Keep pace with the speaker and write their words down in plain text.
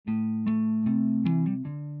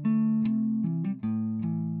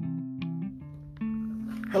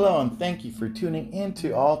Hello, and thank you for tuning in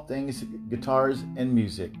to All Things Guitars and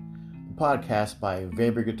Music, the podcast by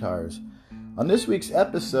Vapor Guitars. On this week's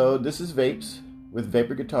episode, this is Vapes with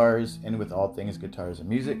Vapor Guitars and with All Things Guitars and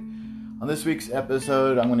Music. On this week's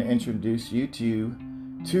episode, I'm going to introduce you to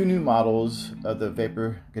two new models of the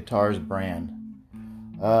Vapor Guitars brand.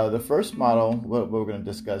 The first model, what we're going to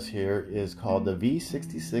discuss here, is called the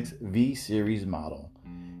V66 V Series model.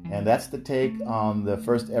 And that's the take on the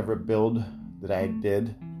first ever build that I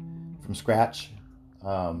did from scratch,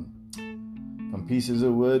 from pieces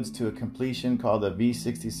of woods to a completion, called the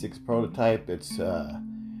V66 prototype. It's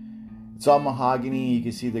all mahogany. You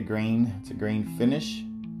can see the grain. It's a grain finish,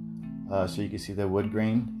 so you can see the wood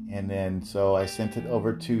grain. And then so I sent it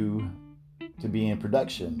over to be in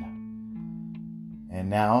production. And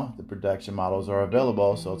now the production models are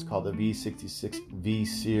available. So it's called the V66 V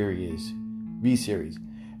Series.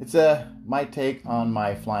 It's my take on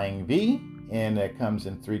my Flying V. And it comes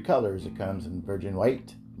in three colors. It comes in Virgin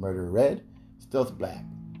White, Murder Red, Stealth Black.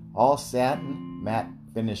 All satin matte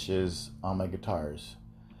finishes on my guitars.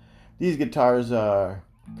 These guitars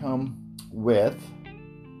come with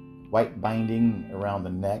white binding around the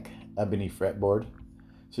neck, ebony fretboard.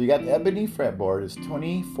 So you got the ebony fretboard. It's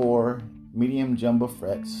 24 medium jumbo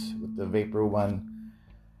frets with the Vapor One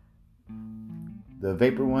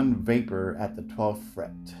Vapor at the 12th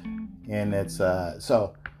fret. And it's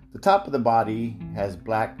so the top of the body has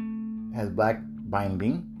black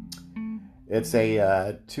binding. It's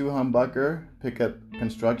a two humbucker pickup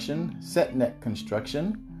construction, set neck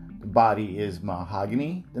construction. The body is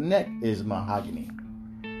mahogany. The neck is mahogany.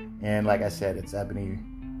 And like I said, it's ebony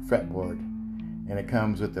fretboard. And it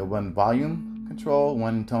comes with a one volume control,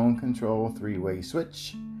 one tone control, three-way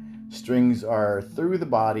switch. Strings are through the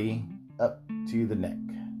body up to the neck.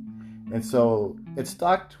 And so it's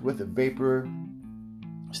stocked with a Vapor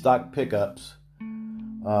stock pickups.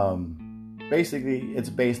 Basically, it's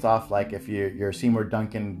based off like if you're Seymour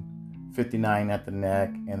Duncan 59 at the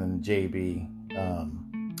neck and then JB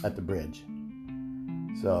at the bridge.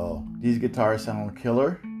 So these guitars sound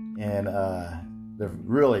killer, and they're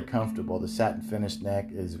really comfortable. The satin finished neck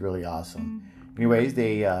is really awesome. Anyways,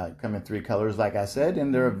 they come in three colors, like I said,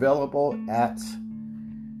 and they're available at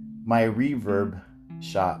my Reverb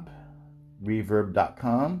shop.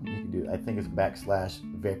 Reverb.com. You can do, I think it's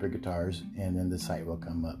 /Vapor Guitars, and then the site will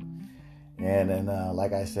come up. And then,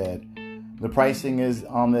 like I said, the pricing is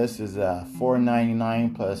on this is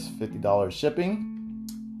 $4.99 plus $50 shipping.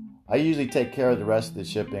 I usually take care of the rest of the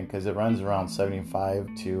shipping because it runs around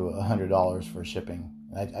 $75 to $100 for shipping.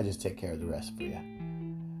 I just take care of the rest for you.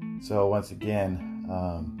 So once again,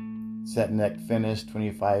 set neck finish,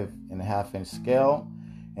 25.5-inch scale,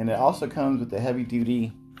 and it also comes with a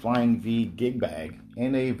heavy-duty Flying V gig bag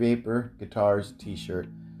and a Vapor Guitars t-shirt.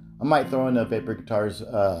 I might throw in a Vapor Guitars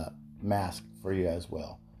mask for you as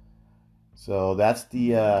well. So that's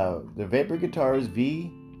the Vapor Guitars the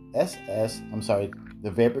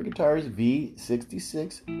Vapor Guitars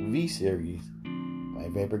V66 V Series by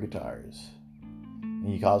Vapor Guitars.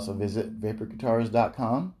 And you can also visit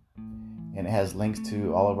vaporguitars.com, and it has links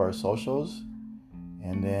to all of our socials.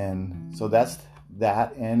 And then so that's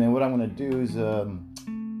that. And then what I'm going to do is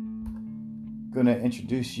going to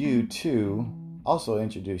introduce you to the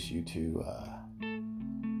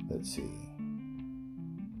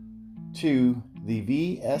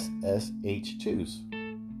VSS-H2s.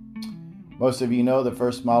 Most of you know the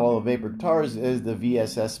first model of Vapor Guitars is the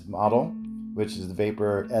VSS model, which is the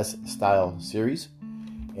Vapor S style series,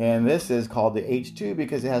 and this is called the H2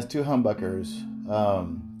 because it has two humbuckers.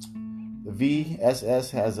 The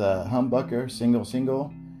VSS has a humbucker single.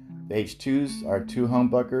 The H2s are two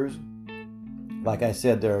humbuckers. Like I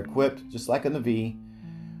said, they're equipped, just like in the V,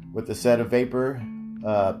 with a set of Vapor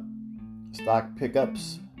stock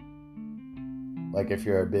pickups. Like if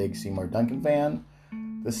you're a big Seymour Duncan fan,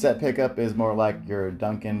 the set pickup is more like your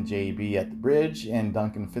Duncan JB at the bridge and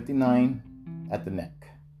Duncan 59 at the neck.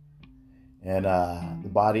 And the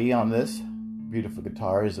body on this beautiful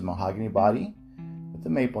guitar is a mahogany body with a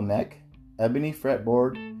maple neck, ebony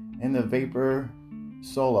fretboard, and the Vapor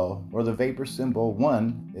solo, or the Vapor symbol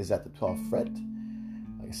 1, is at the 12th fret.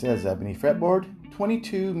 It says ebony fretboard,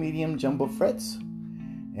 22 medium jumbo frets,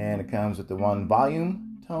 and it comes with the one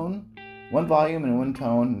volume and one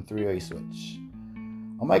tone and three-way switch.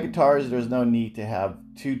 On my guitars, there's no need to have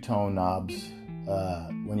two tone knobs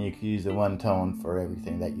when you can use the one tone for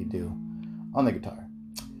everything that you do on the guitar.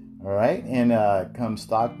 All right, and it comes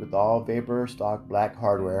stocked with all Vapor stock black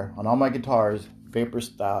hardware. On all my guitars, Vapor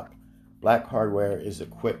stock black hardware is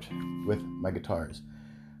equipped with my guitars.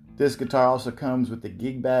 This guitar also comes with a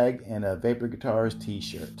gig bag and a Vapor Guitars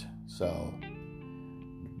t-shirt. So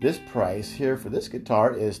this price here for this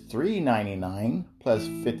guitar is $399 plus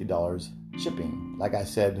 $50 shipping. Like I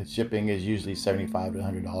said, shipping is usually $75 to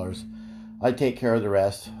 $100. I take care of the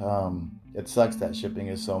rest. It sucks that shipping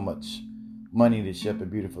is so much money to ship a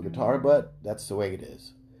beautiful guitar, but that's the way it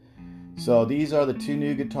is. So these are the two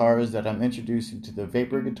new guitars that I'm introducing to the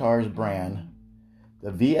Vapor Guitars brand. The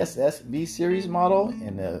VSS V Series model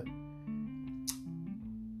and the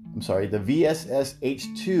VSS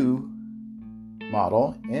H2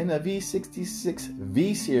 model and the V66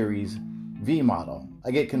 V Series V model.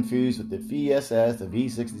 I get confused with the VSS, the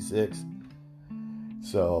V66.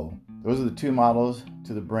 So those are the two models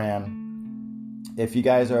to the brand. If you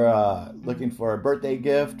guys are looking for a birthday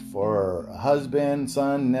gift for a husband,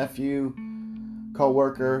 son, nephew,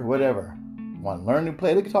 co-worker, whatever, want to learn to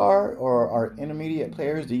play the guitar or are intermediate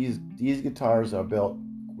players, these guitars are built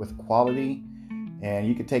with quality, and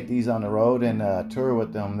you can take these on the road and tour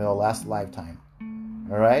with them. They'll last a lifetime.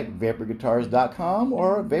 All right, vaporguitars.com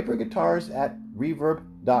or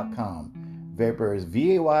vaporguitars@reverb.com. Vapor is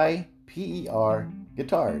VAYPER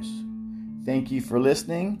guitars. Thank you for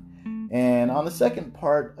listening. And on the second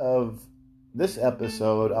part of this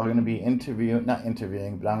episode, I'm going to be I'm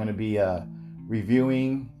going to be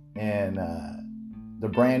reviewing and the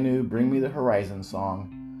brand new Bring Me the Horizon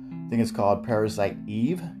song. I think it's called Parasite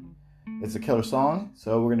Eve. It's a killer song,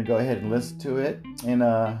 so we're going to go ahead and listen to it and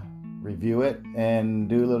review it and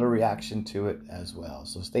do a little reaction to it as well.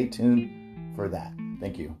 So stay tuned for that.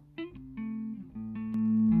 Thank you.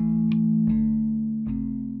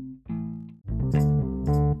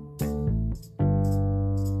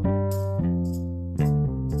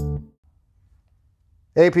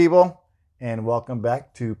 Hey people, and welcome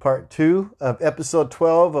back to part 2 of episode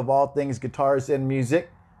 12 of All Things Guitars and Music,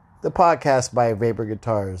 the podcast by Vapor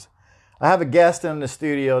Guitars. I have a guest in the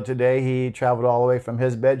studio today. He traveled all the way from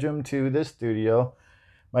his bedroom to this studio.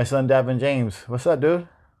 My son, Davin James. What's up, dude?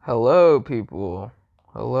 Hello, people.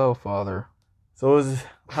 Hello, Father. So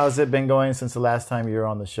how's it been going since the last time you were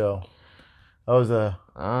on the show? That was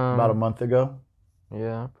about a month ago?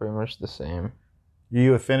 Yeah, pretty much the same.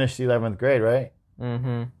 You have finished 11th grade, right?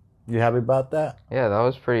 Mm-hmm. You happy about that? Yeah, that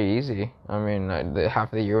was pretty easy. I mean,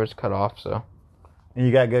 half of the year was cut off, so. And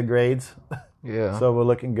you got good grades? Yeah. So we're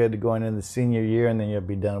looking good to going into the senior year, and then you'll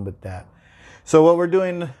be done with that. So what we're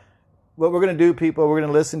going to do, people, we're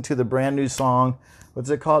going to listen to the brand new song.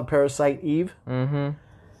 What's it called? Parasite Eve? Mm-hmm.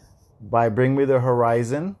 By Bring Me the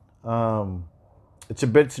Horizon. It's a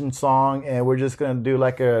bitchin' song, and we're just going to do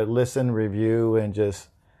like a listen, review, and just,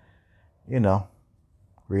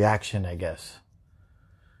 reaction, I guess.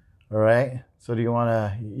 All right. So you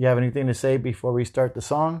have anything to say before we start the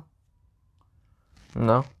song?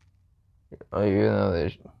 No. The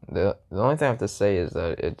only thing I have to say is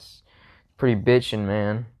that it's pretty bitchin',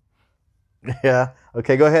 man. Yeah.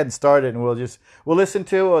 Okay, go ahead and start it, and we'll listen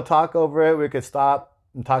to it, we'll talk over it. We could stop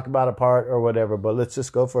and talk about a part or whatever, but let's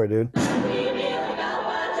just go for it, dude.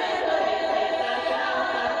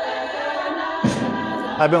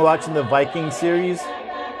 I've been watching the Viking series,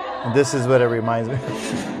 and this is what it reminds me of.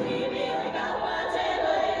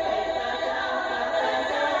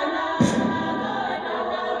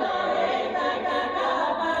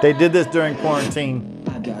 They did this during quarantine.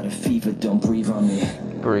 I got a fever, don't breathe on me.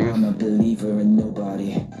 Breathe. I'm a believer in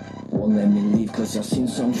nobody. Won't let me leave cause I've seen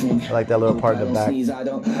something. I like that little part in the back. I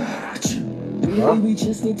don't really, we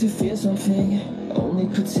just need to feel something. Only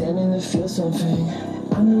pretending to feel something.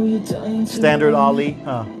 I know you're dying to Standard Ollie,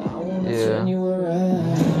 huh? Yeah.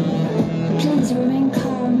 Please remain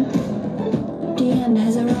calm. The end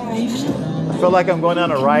has arrived. I feel like I'm going on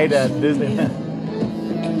a ride at Disneyland.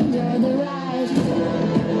 Enjoy the ride.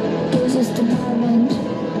 This is the moment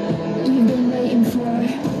you've been waiting for.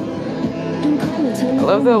 Don't call it I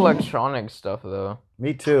love the electronic stuff, though.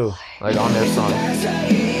 Me too. Like, on their song.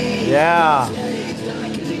 Yeah.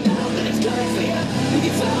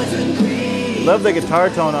 Love the guitar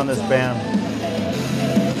tone on this band.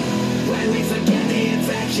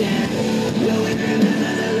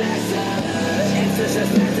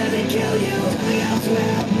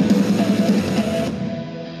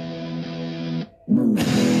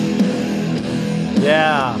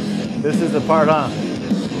 Yeah, this is the part, huh?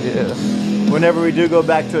 Yeah. Whenever we do go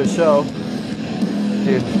back to a show.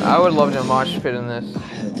 Dude, I would love to mosh pit in this.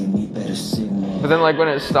 But then, like, when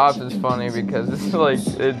it stops, it's funny because it's like,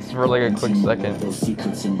 it's for like a quick second. Those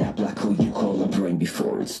secrets in that black hole you call a brain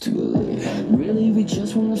before it's too late. Really, we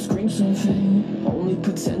just want to scream something. Only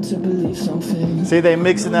pretend to believe something. See, they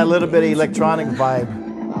mix in that little bit of electronic vibe.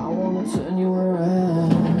 I want to turn you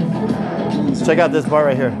around. Check out this part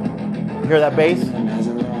right here. You hear that bass?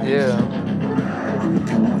 Yeah.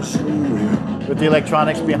 with the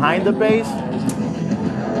electronics behind the bass.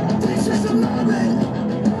 This is the moment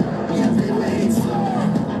you've been waiting for.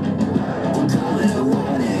 We'll call it a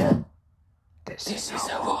warning. This is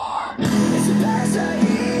a war. It's a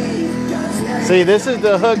parasite. See, this is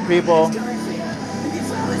the hook, people.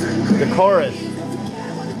 The chorus.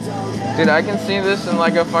 Dude, I can see this in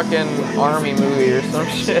like a fucking army movie or some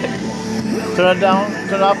shit. Turn it down.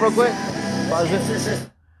 Turn it off real quick. Pause it.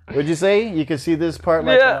 What'd you say? You can see this part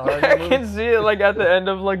like Yeah, in an I army movie? can see it like at the end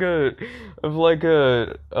of like a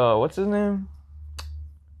what's his name?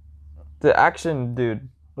 The action dude.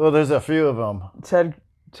 Well, there's a few of them.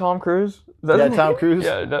 Tom Cruise? Is Yeah, his Tom name? Cruise.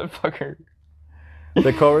 Yeah, that fucker.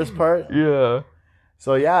 The chorus part. Yeah.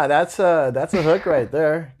 So yeah, that's a hook right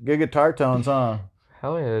there. Good guitar tones, huh?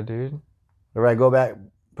 Hell yeah, dude. All right, go back,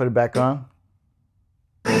 put it back on.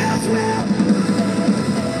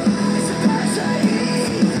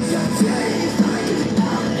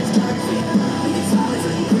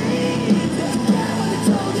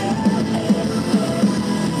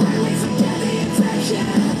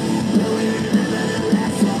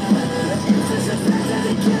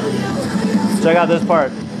 Check out this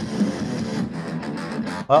part.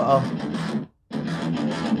 Uh-oh.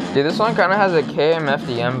 Dude, this one kind of has a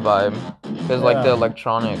KMFDM vibe. Because like the Yeah.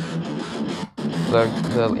 electronic. The Lock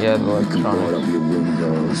electronic. up your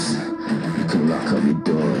windows. You can lock up your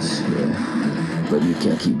doors, yeah. But you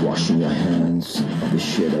can't keep washing your hands of this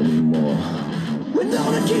shit anymore.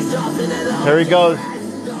 Here he goes.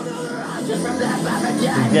 He's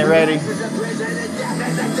getting ready.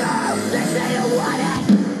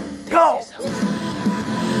 Go!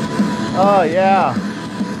 Oh yeah.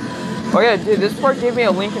 Oh yeah, dude, this part gave me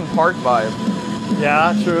a Linkin Park vibe.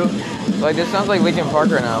 Yeah, true. Like, this sounds like Linkin Park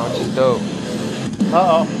right now, which is dope.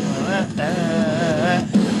 Uh-oh.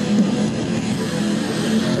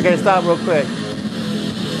 Okay, stop real quick.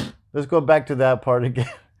 Let's go back to that part again.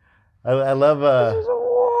 I love the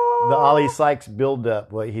Ollie Sykes build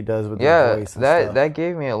up, what he does with the voice and stuff. that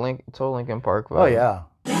gave me a total Linkin Park vibe. Oh yeah.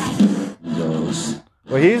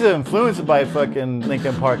 Well, he's influenced by fucking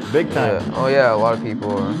Linkin Park big time. Yeah. Oh yeah, a lot of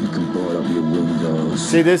people are. You can board up your windows.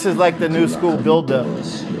 See, this is like the new school build up.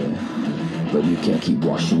 Yeah. But you can't keep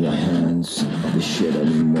washing your hands of this shit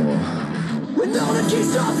anymore. With all the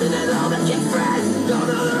keys often and all the keys fresh. No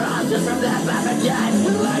other options from that paradise.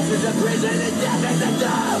 When life is a prison and death is a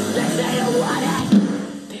dome. They say you want it.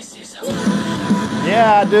 This is a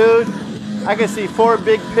Yeah, dude. I can see 4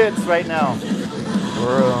 big pits right now.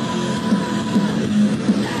 For real.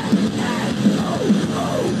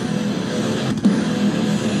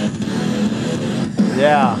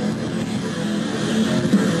 Yeah.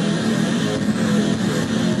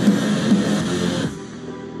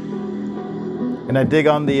 And I dig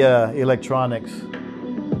on the electronics,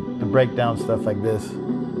 the breakdown stuff like this.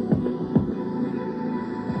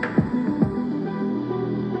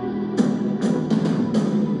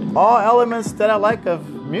 All elements that I like of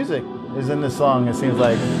music is in this song, it seems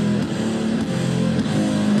like.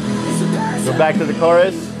 Go back to the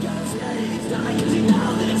chorus.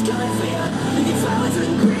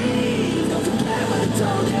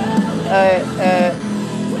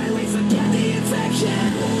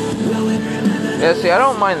 Yeah, see, I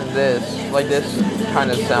don't mind this, like this kind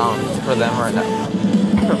of sound for them right now.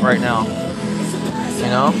 Right now. You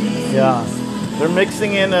know? Yeah. They're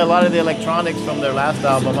mixing in a lot of the electronics from their last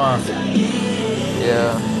album, huh?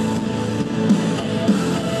 Yeah.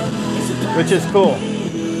 Which is cool.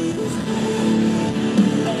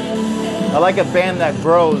 I like a band that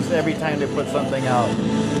grows every time they put something out.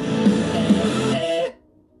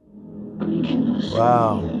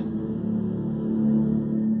 Wow.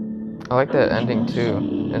 I like that ending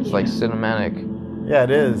too. It's like cinematic. Yeah,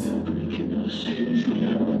 it is.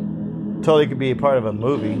 Totally could be a part of a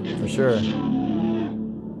movie, for sure.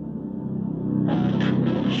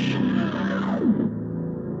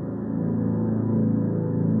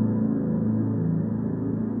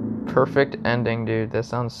 Perfect ending, dude. That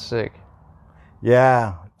sounds sick.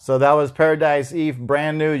 Yeah. So that was Paradise Eve,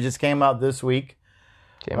 brand new. It just came out this week.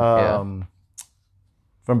 From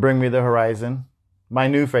Bring Me the Horizon, my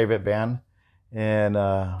new favorite band. And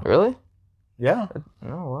Really? yeah,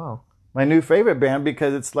 Oh, wow. my new favorite band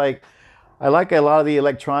because it's like I like a lot of the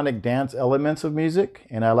electronic dance elements of music,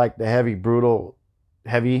 and I like the heavy, brutal,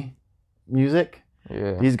 heavy music.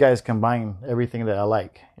 Yeah. These guys combine everything that I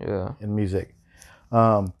like Yeah. in music.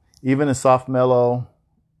 Even the soft, mellow,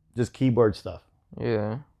 just keyboard stuff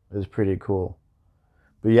Yeah. is pretty cool.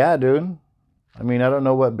 But yeah, dude. I mean, I don't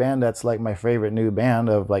know what band that's like my favorite new band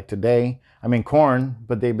of like today. I mean, Korn,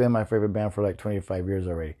 but they've been my favorite band for like 25 years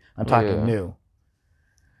already. I'm talking Yeah. new.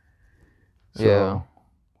 So, Yeah.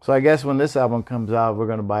 So I guess when this album comes out, we're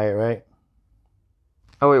gonna buy it, right?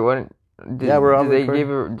 Oh wait, what? Did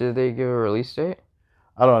they give a release date?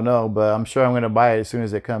 I don't know, but I'm sure I'm gonna buy it as soon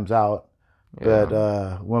as it comes out. Yeah.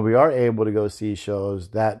 But when we are able to go see shows,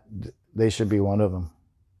 that they should be one of them,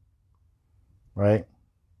 right?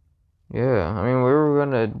 Yeah, I mean we were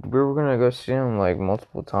gonna go see him like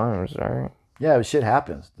multiple times, right? Yeah, shit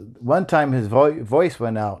happens. One time his voice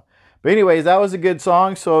went out. But anyways, that was a good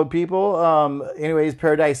song. So people, anyways,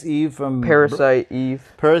 Paradise Eve from Parasite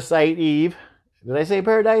Eve. Parasite Eve. Did I say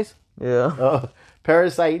Paradise? Yeah. Oh,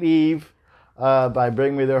 Parasite Eve by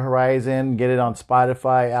Bring Me the Horizon. Get it on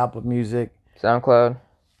Spotify, Apple Music, SoundCloud,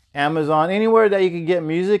 Amazon, anywhere that you can get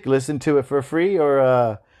music. Listen to it for free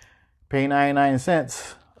or pay 99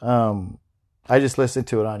 cents. I just listened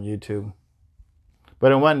to it on YouTube.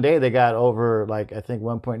 But in one day, they got over, like, I think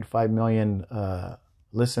 1.5 million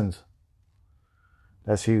listens.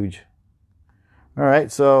 That's huge. All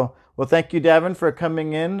right. So, well, thank you, Davin, for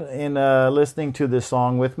coming in and listening to this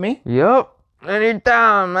song with me. Yup.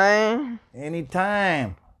 Anytime, man.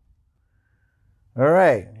 Anytime. All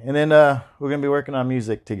right. And then we're going to be working on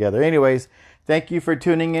music together. Anyways, thank you for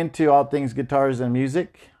tuning in to All Things Guitars and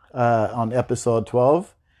Music on episode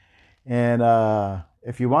 12. And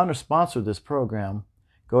if you want to sponsor this program,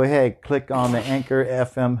 go ahead, click on the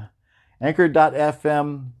anchor.fm.com,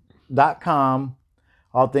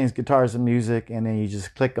 All Things Guitars and Music, and then you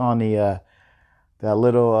just click on the that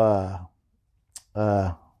little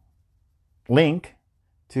link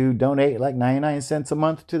to donate like 99 cents a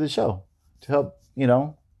month to the show to help,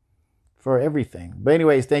 for everything. But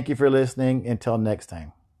anyways, thank you for listening. Until next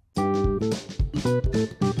time.